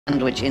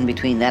sandwich in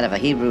between that of a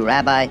Hebrew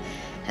rabbi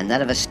and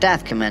that of a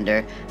staff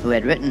commander who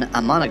had written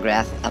a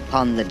monograph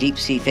upon the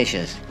deep-sea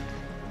fishes.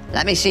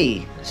 "Let me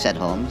see," said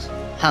Holmes.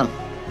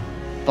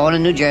 Born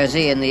in New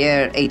Jersey in the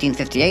year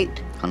 1858.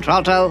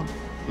 Contralto?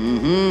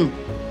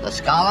 La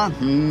Scala?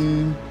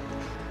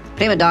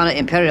 Prima donna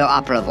Imperial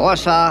Opera of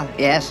Warsaw?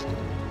 Yes.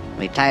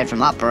 Retired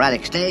from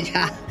operatic stage?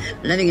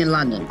 Living in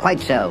London? Quite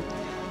so.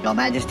 Your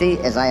Majesty,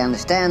 as I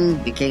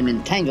understand, became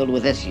entangled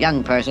with this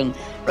young person,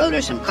 wrote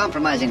her some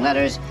compromising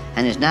letters,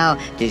 and is now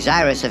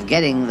desirous of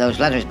getting those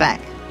letters back.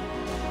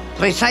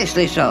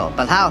 Precisely so,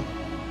 but how?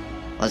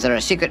 Was there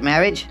a secret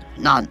marriage?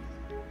 None.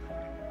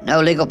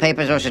 No legal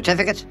papers or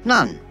certificates?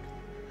 None.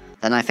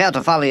 Then I fail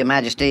to follow, Your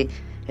Majesty.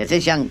 If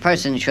this young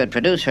person should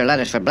produce her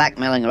letters for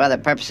blackmailing or other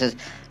purposes,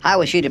 how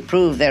was she to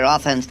prove their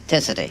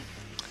authenticity?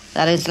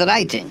 That is the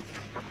writing.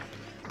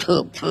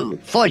 Pooh,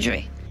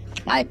 forgery.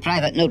 My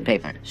private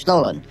notepaper,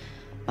 stolen.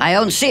 My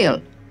own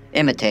seal,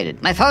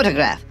 imitated. My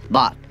photograph,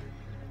 bought.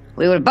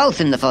 We were both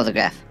in the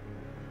photograph.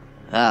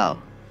 Oh,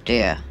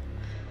 dear.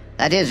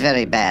 That is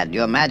very bad.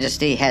 Your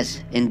Majesty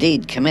has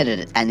indeed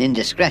committed an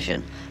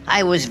indiscretion.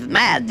 I was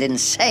mad,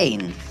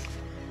 insane.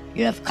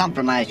 You have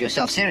compromised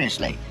yourself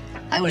seriously.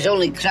 I was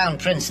only Crown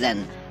Prince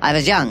then. I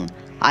was young.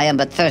 I am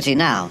but 30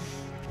 now.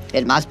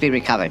 It must be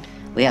recovered.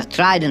 We have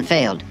tried and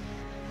failed.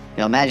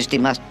 Your Majesty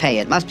must pay.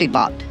 It must be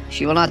bought.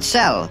 She will not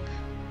sell.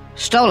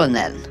 Stolen,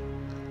 then.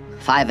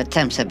 5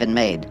 attempts have been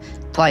made.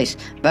 Twice,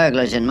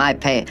 burglars in my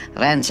pay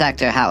ransacked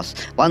her house.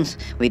 Once,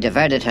 we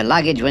diverted her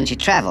luggage when she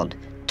traveled.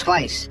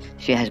 Twice,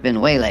 she has been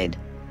waylaid.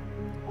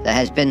 There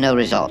has been no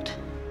result.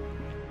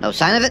 No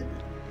sign of it?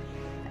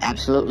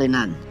 Absolutely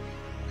none.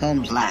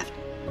 Holmes laughed.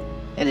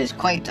 It is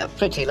quite a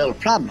pretty little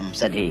problem,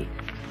 said he.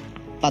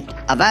 But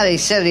a very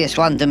serious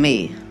one to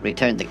me,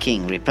 returned the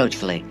king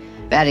reproachfully.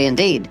 Very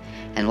indeed.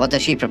 And what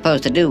does she propose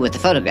to do with the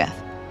photograph?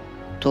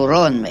 To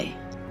ruin me.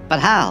 But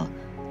how?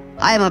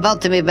 I am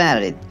about to be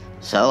married,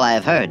 so I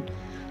have heard,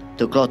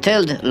 to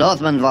Clotilde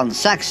Lothman von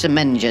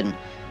Saxe-Meiningen,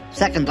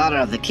 second daughter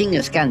of the King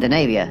of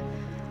Scandinavia.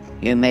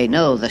 You may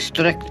know the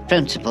strict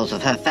principles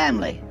of her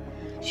family.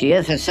 She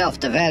is herself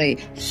the very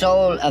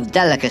soul of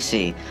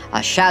delicacy.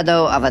 A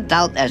shadow of a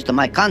doubt as to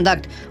my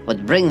conduct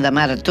would bring the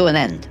matter to an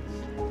end.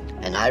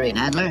 And Irene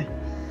Adler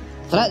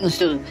threatens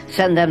to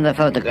send them the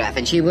photograph,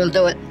 and she will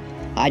do it.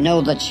 I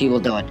know that she will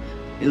do it.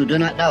 You do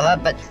not know her,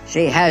 but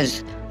she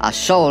has a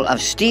soul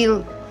of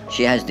steel.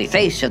 She has the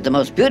face of the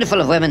most beautiful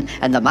of women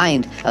and the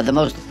mind of the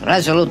most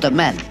resolute of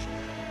men.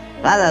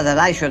 Rather than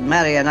I should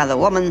marry another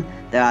woman,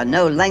 there are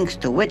no lengths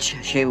to which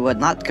she would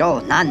not go,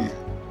 none.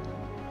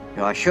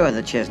 You are sure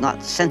that she has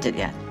not sent it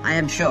yet? I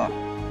am sure.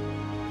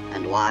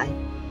 And why?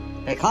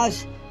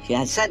 Because she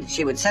has said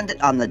she would send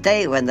it on the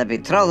day when the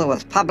betrothal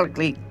was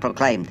publicly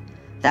proclaimed.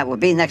 That would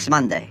be next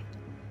Monday.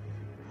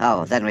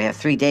 Oh, then we have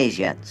 3 days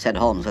yet, said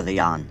Holmes with a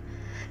yawn.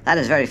 That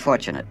is very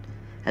fortunate.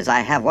 As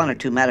I have 1 or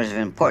 2 matters of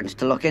importance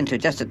to look into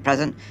just at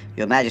present,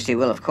 Your Majesty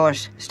will, of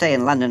course, stay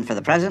in London for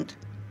the present?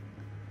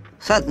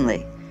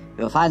 Certainly.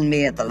 You'll find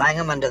me at the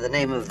Langham under the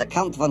name of the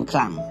Count von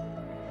Kram.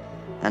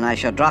 Then I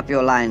shall drop you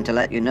a line to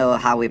let you know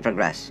how we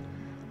progress.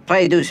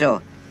 Pray do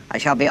so. I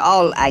shall be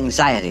all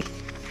anxiety.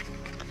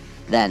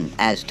 Then,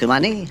 as to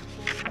money,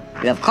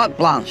 you have carte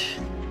blanche.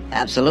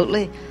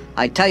 Absolutely.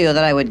 I tell you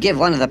that I would give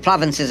 1 of the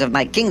provinces of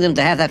my kingdom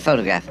to have that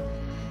photograph.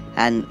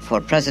 And for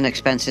present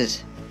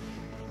expenses,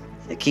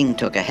 the king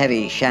took a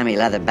heavy chamois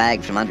leather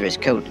bag from under his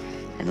coat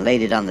and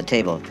laid it on the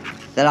table.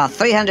 There are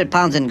 300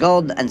 pounds in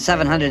gold and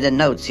 700 in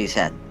notes, he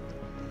said.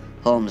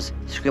 Holmes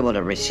scribbled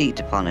a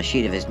receipt upon a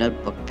sheet of his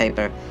notebook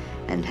paper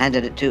and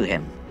handed it to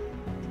him.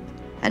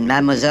 And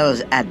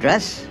mademoiselle's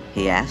address?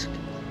 He asked.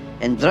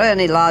 In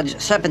Drury Lodge,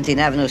 Serpentine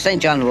Avenue,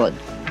 St. John Wood.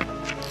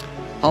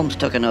 Holmes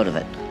took a note of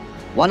it.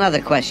 1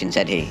 other question,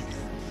 said he.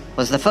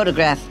 Was the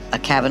photograph a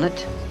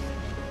cabinet?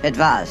 It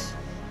was.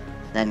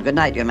 Then good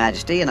night, Your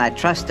Majesty, and I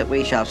trust that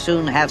we shall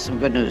soon have some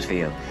good news for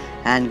you.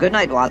 And good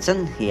night,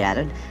 Watson, he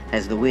added,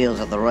 as the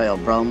wheels of the Royal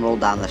Brougham rolled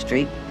down the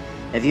street.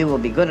 If you will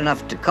be good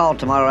enough to call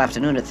tomorrow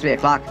afternoon at 3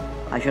 o'clock,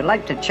 I should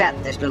like to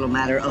chat this little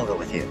matter over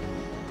with you.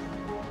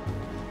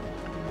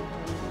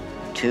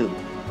 2.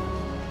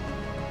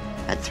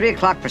 At 3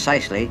 o'clock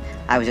precisely,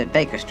 I was at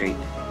Baker Street,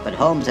 but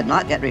Holmes had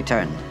not yet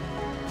returned.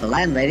 The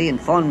landlady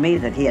informed me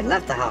that he had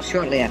left the house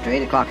shortly after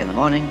 8 o'clock in the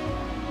morning,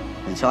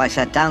 and so I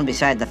sat down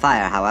beside the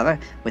fire, however,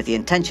 with the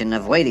intention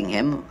of waiting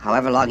him,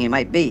 however long he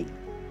might be.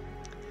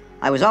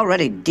 I was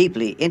already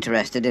deeply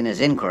interested in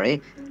his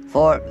inquiry,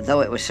 for,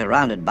 though it was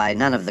surrounded by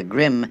none of the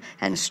grim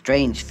and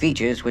strange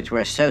features which were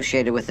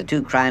associated with the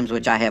 2 crimes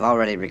which I have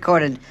already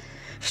recorded,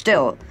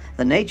 still,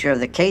 the nature of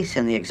the case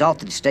and the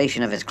exalted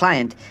station of his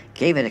client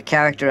gave it a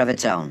character of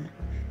its own.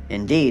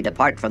 Indeed,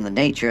 apart from the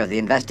nature of the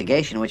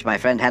investigation which my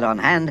friend had on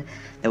hand,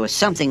 there was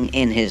something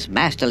in his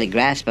masterly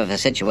grasp of the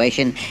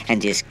situation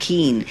and his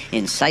keen,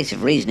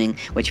 incisive reasoning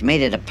which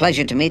made it a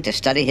pleasure to me to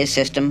study his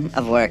system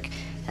of work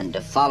and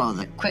to follow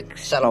the quick,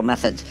 subtle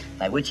methods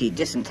by which he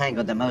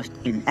disentangled the most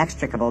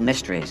inextricable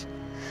mysteries.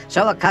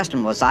 So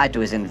accustomed was I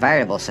to his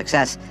invariable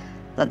success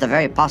that the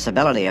very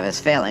possibility of his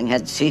failing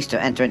had ceased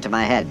to enter into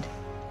my head.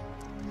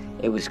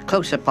 It was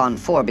close upon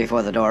 4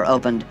 before the door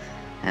opened,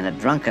 and a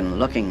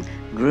drunken-looking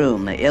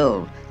groom,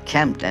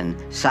 ill-kempt and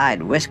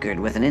side-whiskered,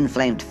 with an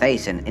inflamed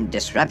face and in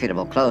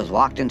disreputable clothes,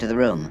 walked into the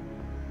room.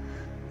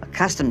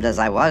 Accustomed as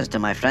I was to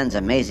my friend's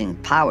amazing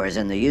powers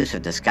in the use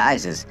of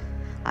disguises,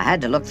 I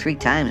had to look 3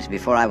 times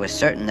before I was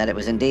certain that it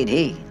was indeed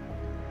he.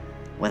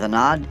 With a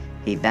nod,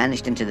 he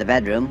vanished into the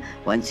bedroom,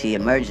 whence he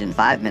emerged in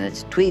 5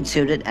 minutes,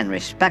 tweed-suited and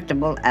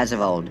respectable as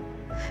of old.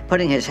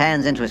 Putting his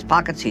hands into his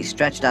pockets, he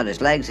stretched out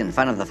his legs in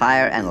front of the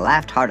fire and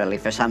laughed heartily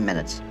for some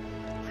minutes.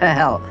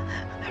 "Well,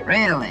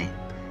 really?"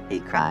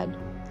 he cried.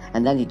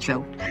 And then he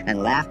choked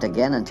and laughed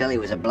again until he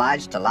was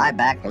obliged to lie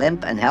back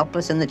limp and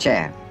helpless in the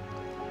chair.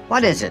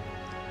 "What is it?"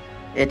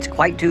 "It's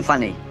quite too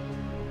funny.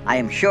 I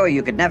am sure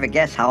you could never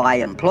guess how I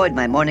employed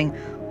my morning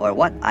or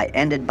what I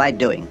ended by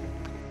doing."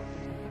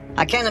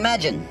 "I can't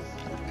imagine.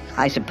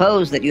 I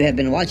suppose that you have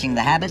been watching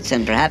the habits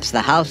and perhaps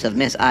the house of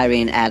Miss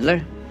Irene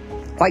Adler?"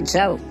 "Quite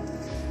so.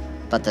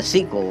 But the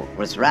sequel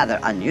was rather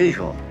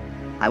unusual.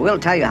 I will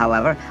tell you,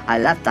 however, I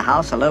left the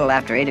house a little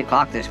after 8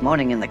 o'clock this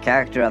morning in the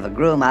character of a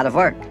groom out of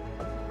work.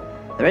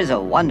 There is a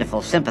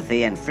wonderful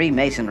sympathy and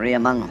freemasonry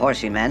among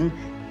horsey men.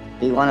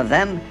 Be one of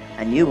them,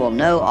 and you will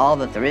know all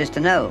that there is to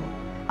know.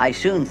 I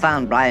soon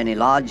found Bryony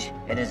Lodge.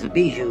 It is a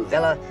bijou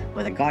villa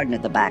with a garden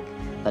at the back,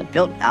 but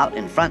built out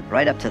in front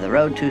right up to the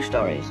road, 2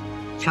 stories.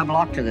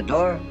 Chublock to the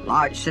door,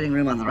 large sitting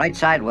room on the right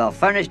side, well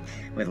furnished,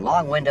 with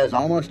long windows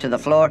almost to the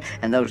floor,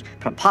 and those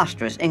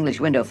preposterous English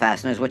window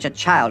fasteners which a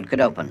child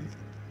could open.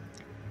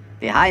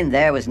 Behind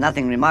there was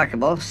nothing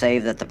remarkable,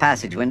 save that the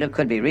passage window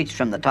could be reached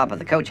from the top of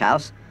the coach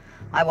house.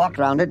 I walked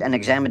round it and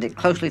examined it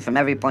closely from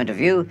every point of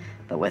view,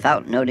 but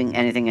without noting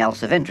anything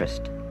else of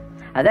interest.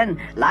 I then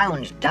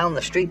lounged down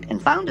the street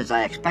and found, as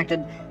I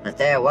expected, that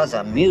there was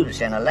a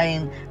mews in a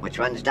lane which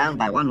runs down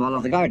by one wall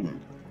of the garden.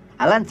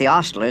 I lent the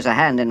ostlers a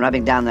hand in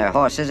rubbing down their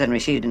horses and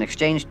received in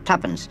exchange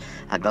 2pence,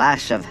 a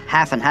glass of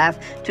half and half,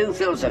 2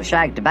 fills of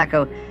shag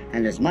tobacco,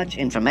 and as much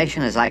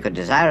information as I could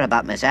desire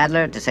about Miss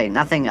Adler, to say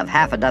nothing of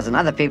 6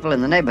 other people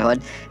in the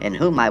neighborhood in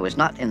whom I was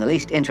not in the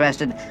least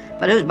interested,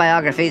 but whose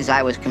biographies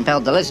I was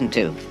compelled to listen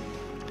to.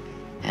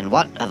 "And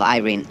what of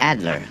Irene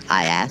Adler?"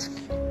 I asked.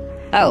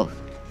 "Oh,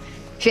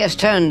 she has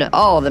turned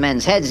all the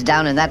men's heads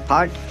down in that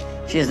part.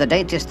 She is the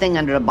daintiest thing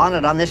under a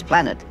bonnet on this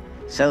planet.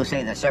 So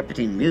say the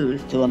Serpentine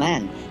Mews to a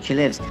man. She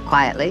lives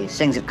quietly,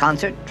 sings at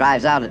concert,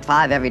 drives out at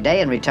 5 every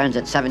day, and returns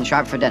at 7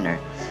 sharp for dinner.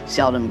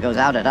 Seldom goes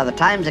out at other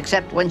times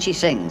except when she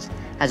sings.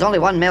 Has only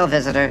 1 male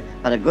visitor,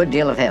 but a good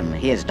deal of him.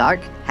 He is dark,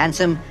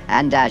 handsome,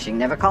 and dashing.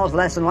 Never calls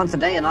less than once a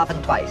day, and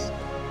often twice.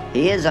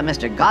 He is a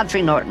Mr.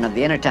 Godfrey Norton of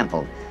the Inner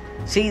Temple.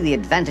 See the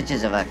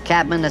advantages of a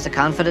cabman as a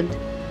confidant?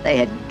 They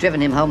had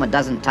driven him home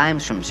 12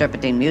 times from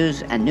Serpentine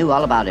Mews and knew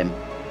all about him.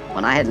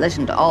 When I had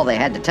listened to all they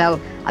had to tell,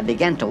 I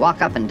began to walk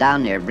up and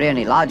down near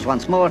Bryony Lodge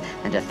once more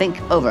and to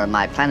think over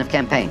my plan of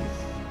campaign.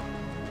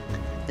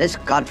 This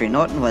Godfrey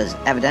Norton was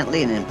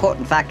evidently an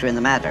important factor in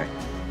the matter.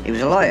 He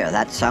was a lawyer.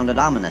 That sounded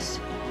ominous.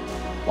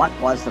 What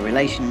was the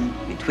relation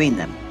between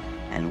them,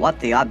 and what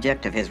the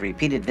object of his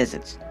repeated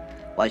visits?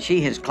 Was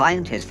she his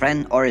client, his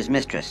friend, or his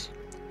mistress?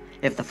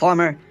 If the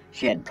former,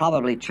 she had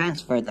probably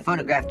transferred the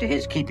photograph to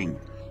his keeping.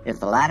 If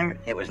the latter,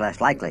 it was less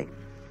likely.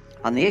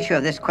 On the issue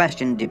of this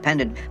question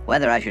depended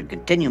whether I should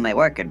continue my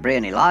work at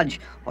Bryony Lodge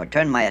or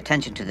turn my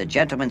attention to the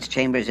gentlemen's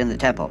chambers in the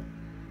temple.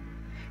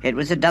 It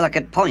was a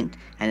delicate point,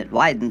 and it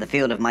widened the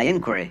field of my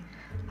inquiry.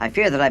 I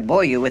fear that I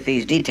bore you with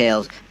these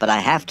details, but I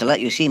have to let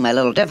you see my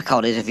little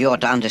difficulties if you are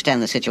to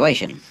understand the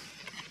situation.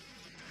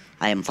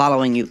 "I am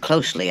following you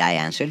closely," I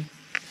answered.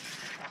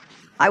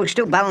 I was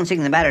still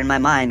balancing the matter in my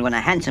mind when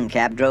a hansom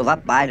cab drove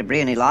up by to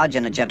Bryony Lodge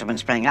and a gentleman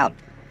sprang out.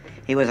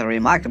 He was a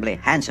remarkably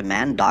handsome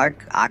man,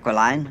 dark,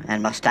 aquiline,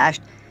 and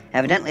mustached,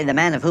 evidently the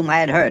man of whom I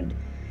had heard.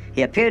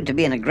 He appeared to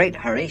be in a great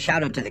hurry,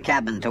 shouted to the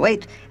cabman to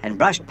wait, and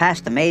brushed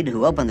past the maid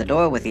who opened the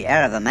door with the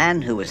air of a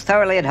man who was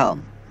thoroughly at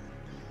home.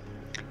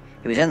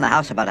 He was in the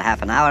house about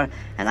half an hour,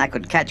 and I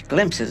could catch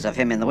glimpses of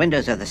him in the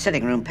windows of the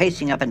sitting room,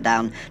 pacing up and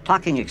down,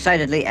 talking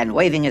excitedly and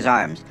waving his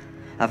arms.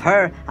 Of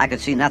her, I could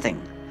see nothing.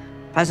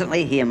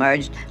 Presently he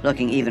emerged,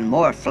 looking even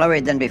more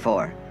flurried than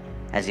before.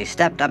 As he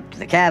stepped up to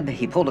the cab,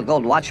 he pulled a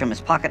gold watch from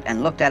his pocket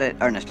and looked at it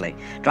earnestly.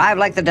 "Drive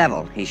like the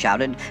devil," he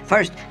shouted,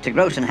 "first to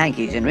Gross and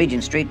Hankey's in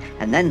Regent Street,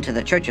 and then to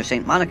the Church of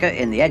St. Monica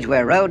in the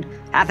Edgware Road.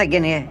 1/2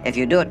 guinea if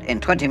you do it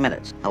in 20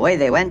 minutes. Away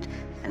they went,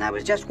 and I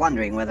was just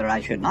wondering whether I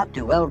should not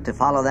do well to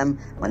follow them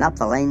when up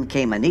the lane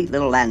came a neat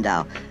little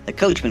landau, the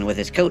coachman with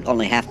his coat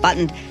only half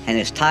buttoned and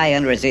his tie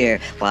under his ear,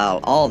 while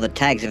all the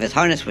tags of his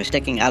harness were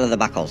sticking out of the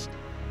buckles.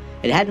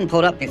 It hadn't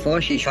pulled up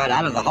before she shot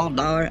out of the hall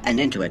door and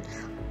into it.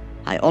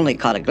 I only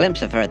caught a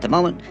glimpse of her at the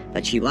moment,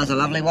 but she was a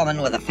lovely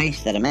woman with a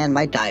face that a man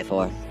might die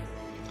for.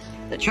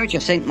 "The Church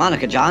of St.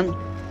 Monica, John,"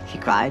 she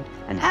cried,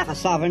 "and 1/2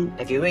 sovereign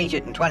if you reach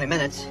it in 20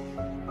 minutes.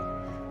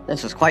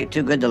 This was quite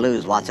too good to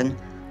lose, Watson.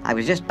 I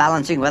was just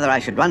balancing whether I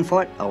should run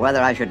for it or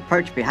whether I should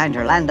perch behind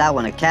her landau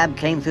when a cab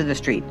came through the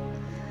street.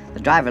 The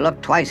driver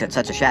looked twice at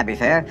such a shabby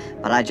fare,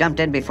 but I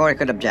jumped in before he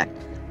could object.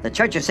 "The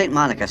Church of St.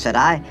 Monica," said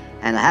I,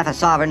 "and 1/2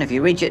 sovereign if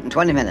you reach it in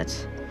 20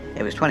 minutes.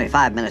 It was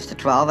 25 minutes to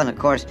 12, and of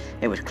course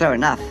it was clear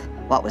enough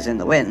what was in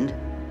the wind.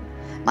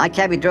 My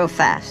cabby drove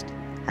fast.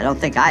 I don't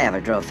think I ever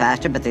drove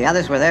faster, but the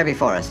others were there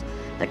before us.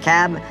 The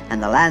cab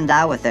and the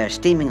landau with their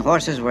steaming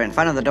horses were in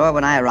front of the door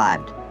when I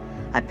arrived.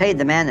 I paid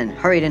the men and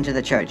hurried into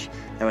the church.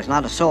 There was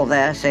not a soul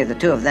there save the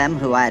two of them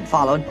who I had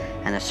followed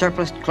and a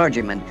surpliced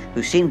clergyman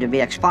who seemed to be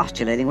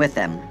expostulating with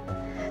them.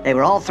 They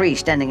were all three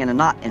standing in a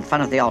knot in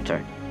front of the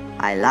altar.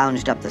 I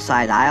lounged up the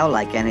side aisle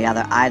like any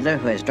other idler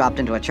who has dropped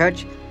into a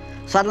church.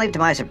 Suddenly, to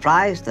my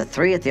surprise, the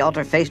three at the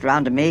altar faced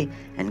round to me,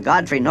 and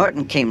Godfrey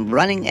Norton came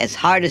running as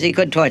hard as he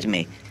could towards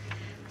me.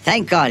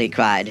 "Thank God," he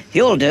cried.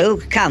 "You'll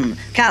do. Come,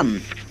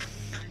 come."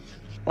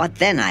 "What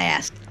then?" I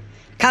asked.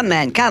 "Come,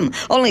 man, come.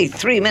 Only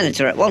 3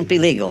 minutes or it won't be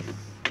legal."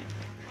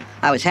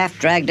 I was half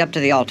dragged up to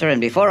the altar,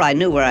 and before I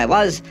knew where I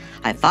was,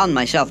 I found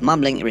myself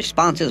mumbling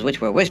responses which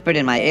were whispered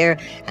in my ear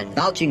and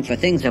vouching for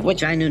things of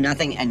which I knew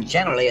nothing, and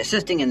generally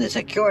assisting in the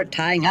secure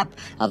tying up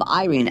of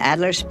Irene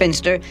Adler,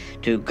 spinster,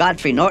 to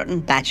Godfrey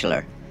Norton,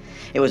 bachelor.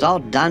 It was all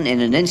done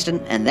in an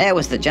instant, and there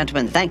was the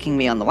gentleman thanking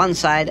me on the one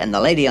side and the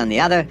lady on the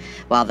other,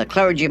 while the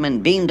clergyman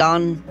beamed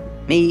on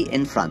me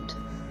in front.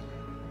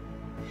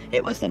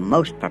 It was the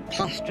most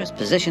preposterous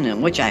position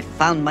in which I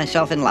found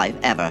myself in life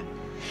ever,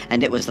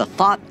 and it was the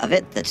thought of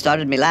it that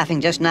started me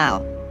laughing just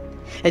now.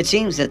 It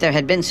seems that there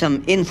had been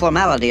some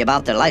informality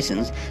about their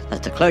license,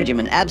 that the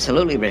clergyman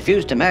absolutely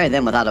refused to marry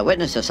them without a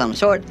witness of some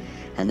sort,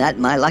 and that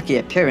my lucky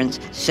appearance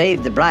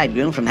saved the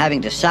bridegroom from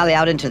having to sally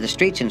out into the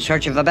streets in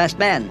search of a best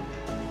man.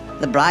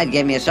 The bride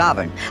gave me a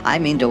sovereign. I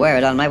mean to wear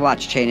it on my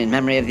watch chain in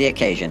memory of the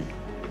occasion.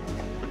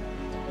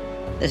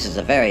 "This is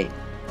a very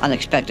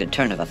unexpected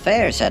turn of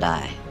affairs," said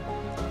I.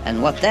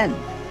 "And what then?"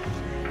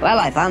 "Well,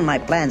 I found my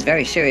plans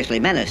very seriously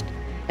menaced.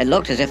 It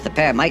looked as if the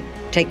pair might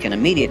take an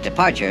immediate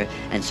departure,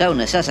 and so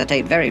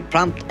necessitate very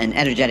prompt and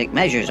energetic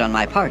measures on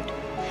my part.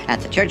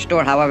 At the church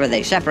door, however,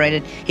 they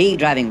separated, he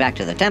driving back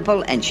to the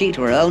temple, and she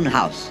to her own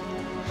house.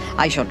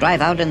 'I shall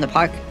drive out in the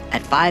park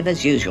at 5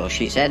 as usual,'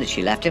 she said as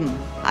she left him.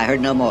 I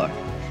heard no more.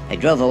 They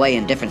drove away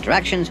in different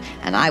directions,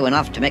 and I went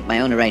off to make my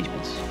own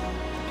arrangements."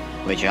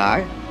 "Which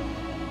are?"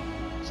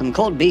 "Some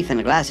cold beef and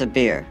a glass of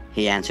beer,"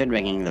 he answered,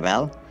 ringing the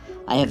bell.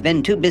 "I have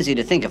been too busy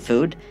to think of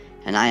food,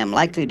 and I am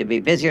likely to be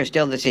busier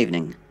still this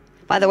evening.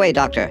 By the way,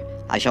 Doctor,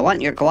 I shall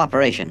want your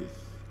cooperation."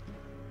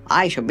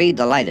 "I shall be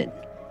delighted.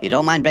 You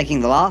don't mind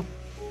breaking the law?"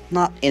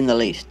 "Not in the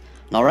least."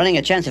 "Nor running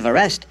a chance of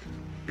arrest?"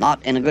 "Not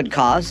in a good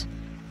cause."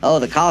 "Oh,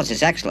 the cause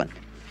is excellent.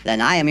 Then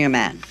I am your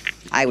man.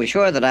 I was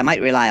sure that I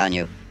might rely on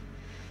you.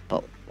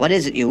 But what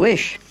is it you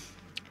wish?"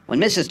 "When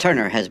Mrs.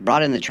 Turner has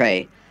brought in the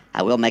tray,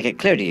 I will make it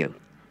clear to you.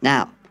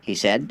 Now," he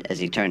said, as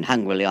he turned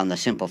hungrily on the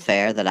simple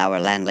fare that our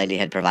landlady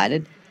had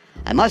provided,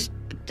 "I must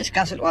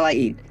discuss it while I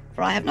eat,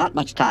 for I have not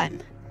much time.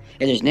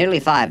 It is nearly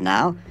 5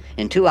 now.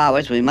 In 2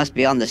 hours we must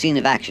be on the scene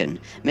of action.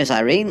 Miss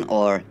Irene,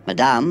 or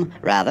Madame,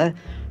 rather,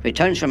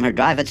 returns from her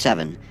drive at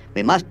 7.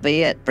 We must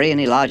be at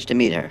Briony Lodge to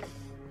meet her."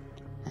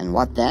 "And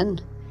what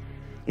then?"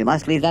 "You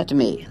must leave that to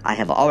me. I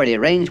have already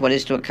arranged what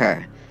is to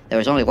occur. There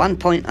is only one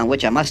point on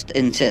which I must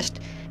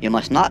insist. You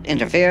must not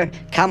interfere,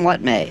 come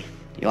what may.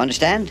 You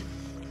understand?"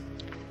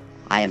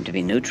 "I am to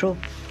be neutral?"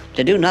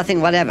 "To do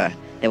nothing whatever.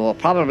 There will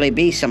probably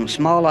be some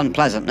small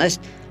unpleasantness.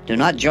 Do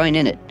not join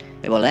in it.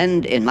 It will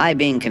end in my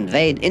being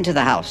conveyed into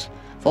the house.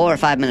 4 or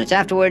 5 minutes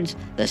afterwards,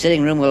 the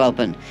sitting room will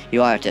open.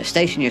 You are to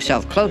station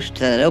yourself close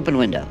to that open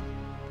window."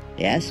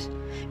 "Yes."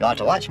 "You are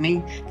to watch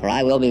me, for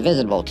I will be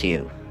visible to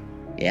you."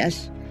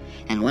 "Yes."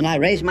 "And when I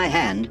raise my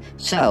hand,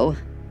 so,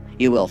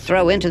 you will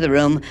throw into the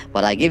room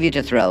what I give you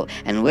to throw,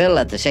 and will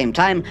at the same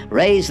time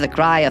raise the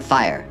cry of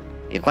fire.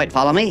 You quite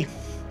follow me?"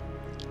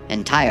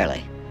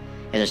 "Entirely."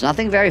 "It is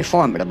nothing very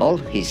formidable,"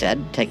 he said,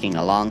 taking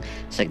a long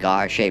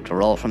cigar-shaped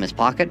roll from his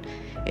pocket.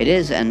 "It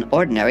is an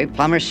ordinary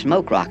plumber's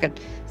smoke rocket,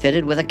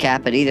 fitted with a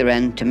cap at either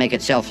end to make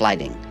it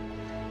self-lighting.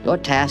 Your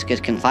task is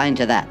confined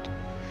to that.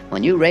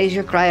 When you raise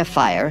your cry of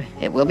fire,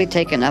 it will be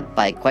taken up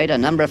by quite a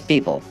number of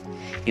people.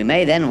 You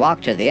may then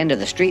walk to the end of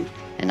the street,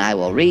 and I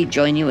will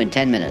rejoin you in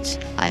 10 minutes.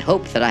 I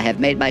hope that I have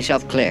made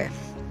myself clear.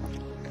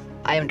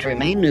 I am to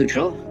remain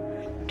neutral,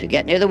 to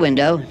get near the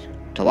window,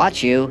 to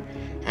watch you,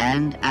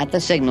 and at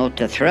the signal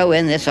to throw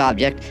in this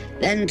object,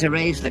 then to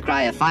raise the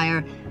cry of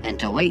fire, and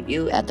to wait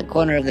you at the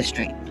corner of the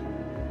street."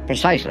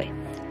 "Precisely."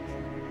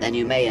 "Then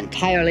you may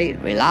entirely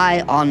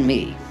rely on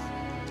me."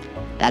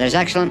 "That is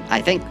excellent.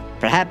 I think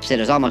perhaps it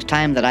is almost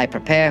time that I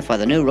prepare for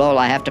the new role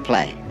I have to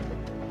play."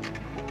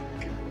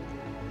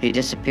 He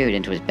disappeared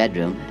into his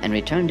bedroom and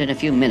returned in a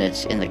few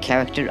minutes in the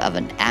character of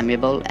an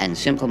amiable and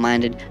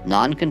simple-minded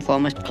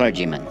nonconformist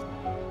clergyman.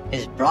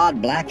 His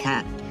broad black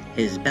hat,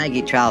 his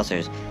baggy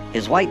trousers,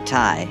 his white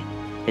tie,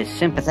 his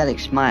sympathetic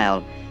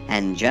smile,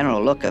 and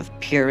general look of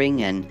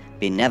peering and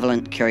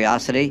benevolent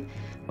curiosity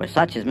were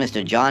such as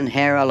Mr. John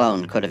Hare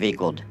alone could have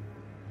equaled.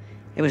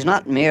 It was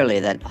not merely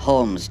that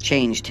Holmes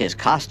changed his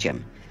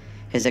costume.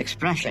 His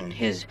expression,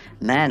 his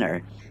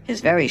manner, his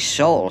very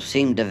soul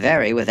seemed to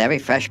vary with every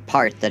fresh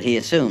part that he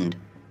assumed.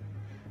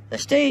 The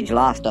stage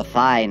lost a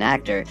fine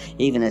actor,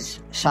 even as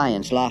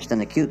science lost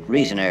an acute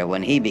reasoner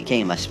when he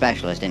became a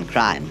specialist in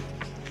crime.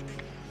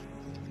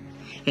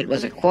 It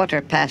was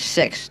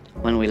 6:15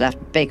 when we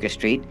left Baker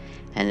Street,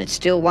 and it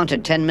still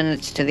wanted 10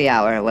 minutes to the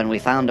hour when we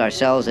found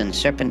ourselves in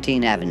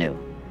Serpentine Avenue.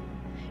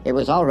 It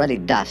was already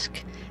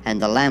dusk,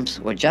 and the lamps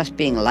were just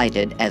being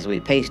lighted as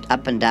we paced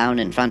up and down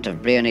in front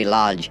of Briony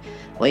Lodge,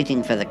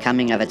 waiting for the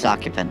coming of its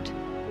occupant.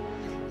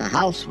 The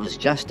house was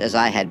just as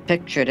I had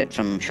pictured it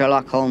from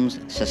Sherlock Holmes'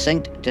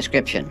 succinct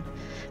description,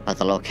 but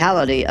the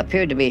locality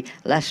appeared to be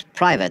less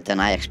private than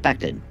I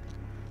expected.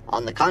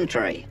 On the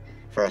contrary,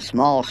 for a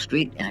small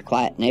street in a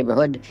quiet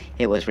neighborhood,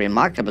 it was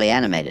remarkably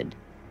animated.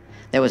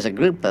 There was a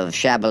group of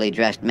shabbily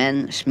dressed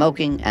men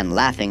smoking and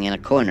laughing in a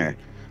corner,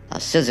 a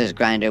scissors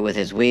grinder with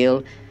his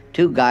wheel,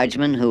 2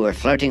 guardsmen who were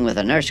flirting with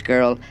a nurse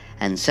girl,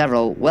 and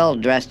several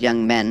well-dressed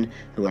young men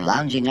who were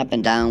lounging up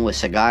and down with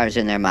cigars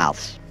in their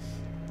mouths.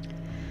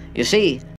 You see,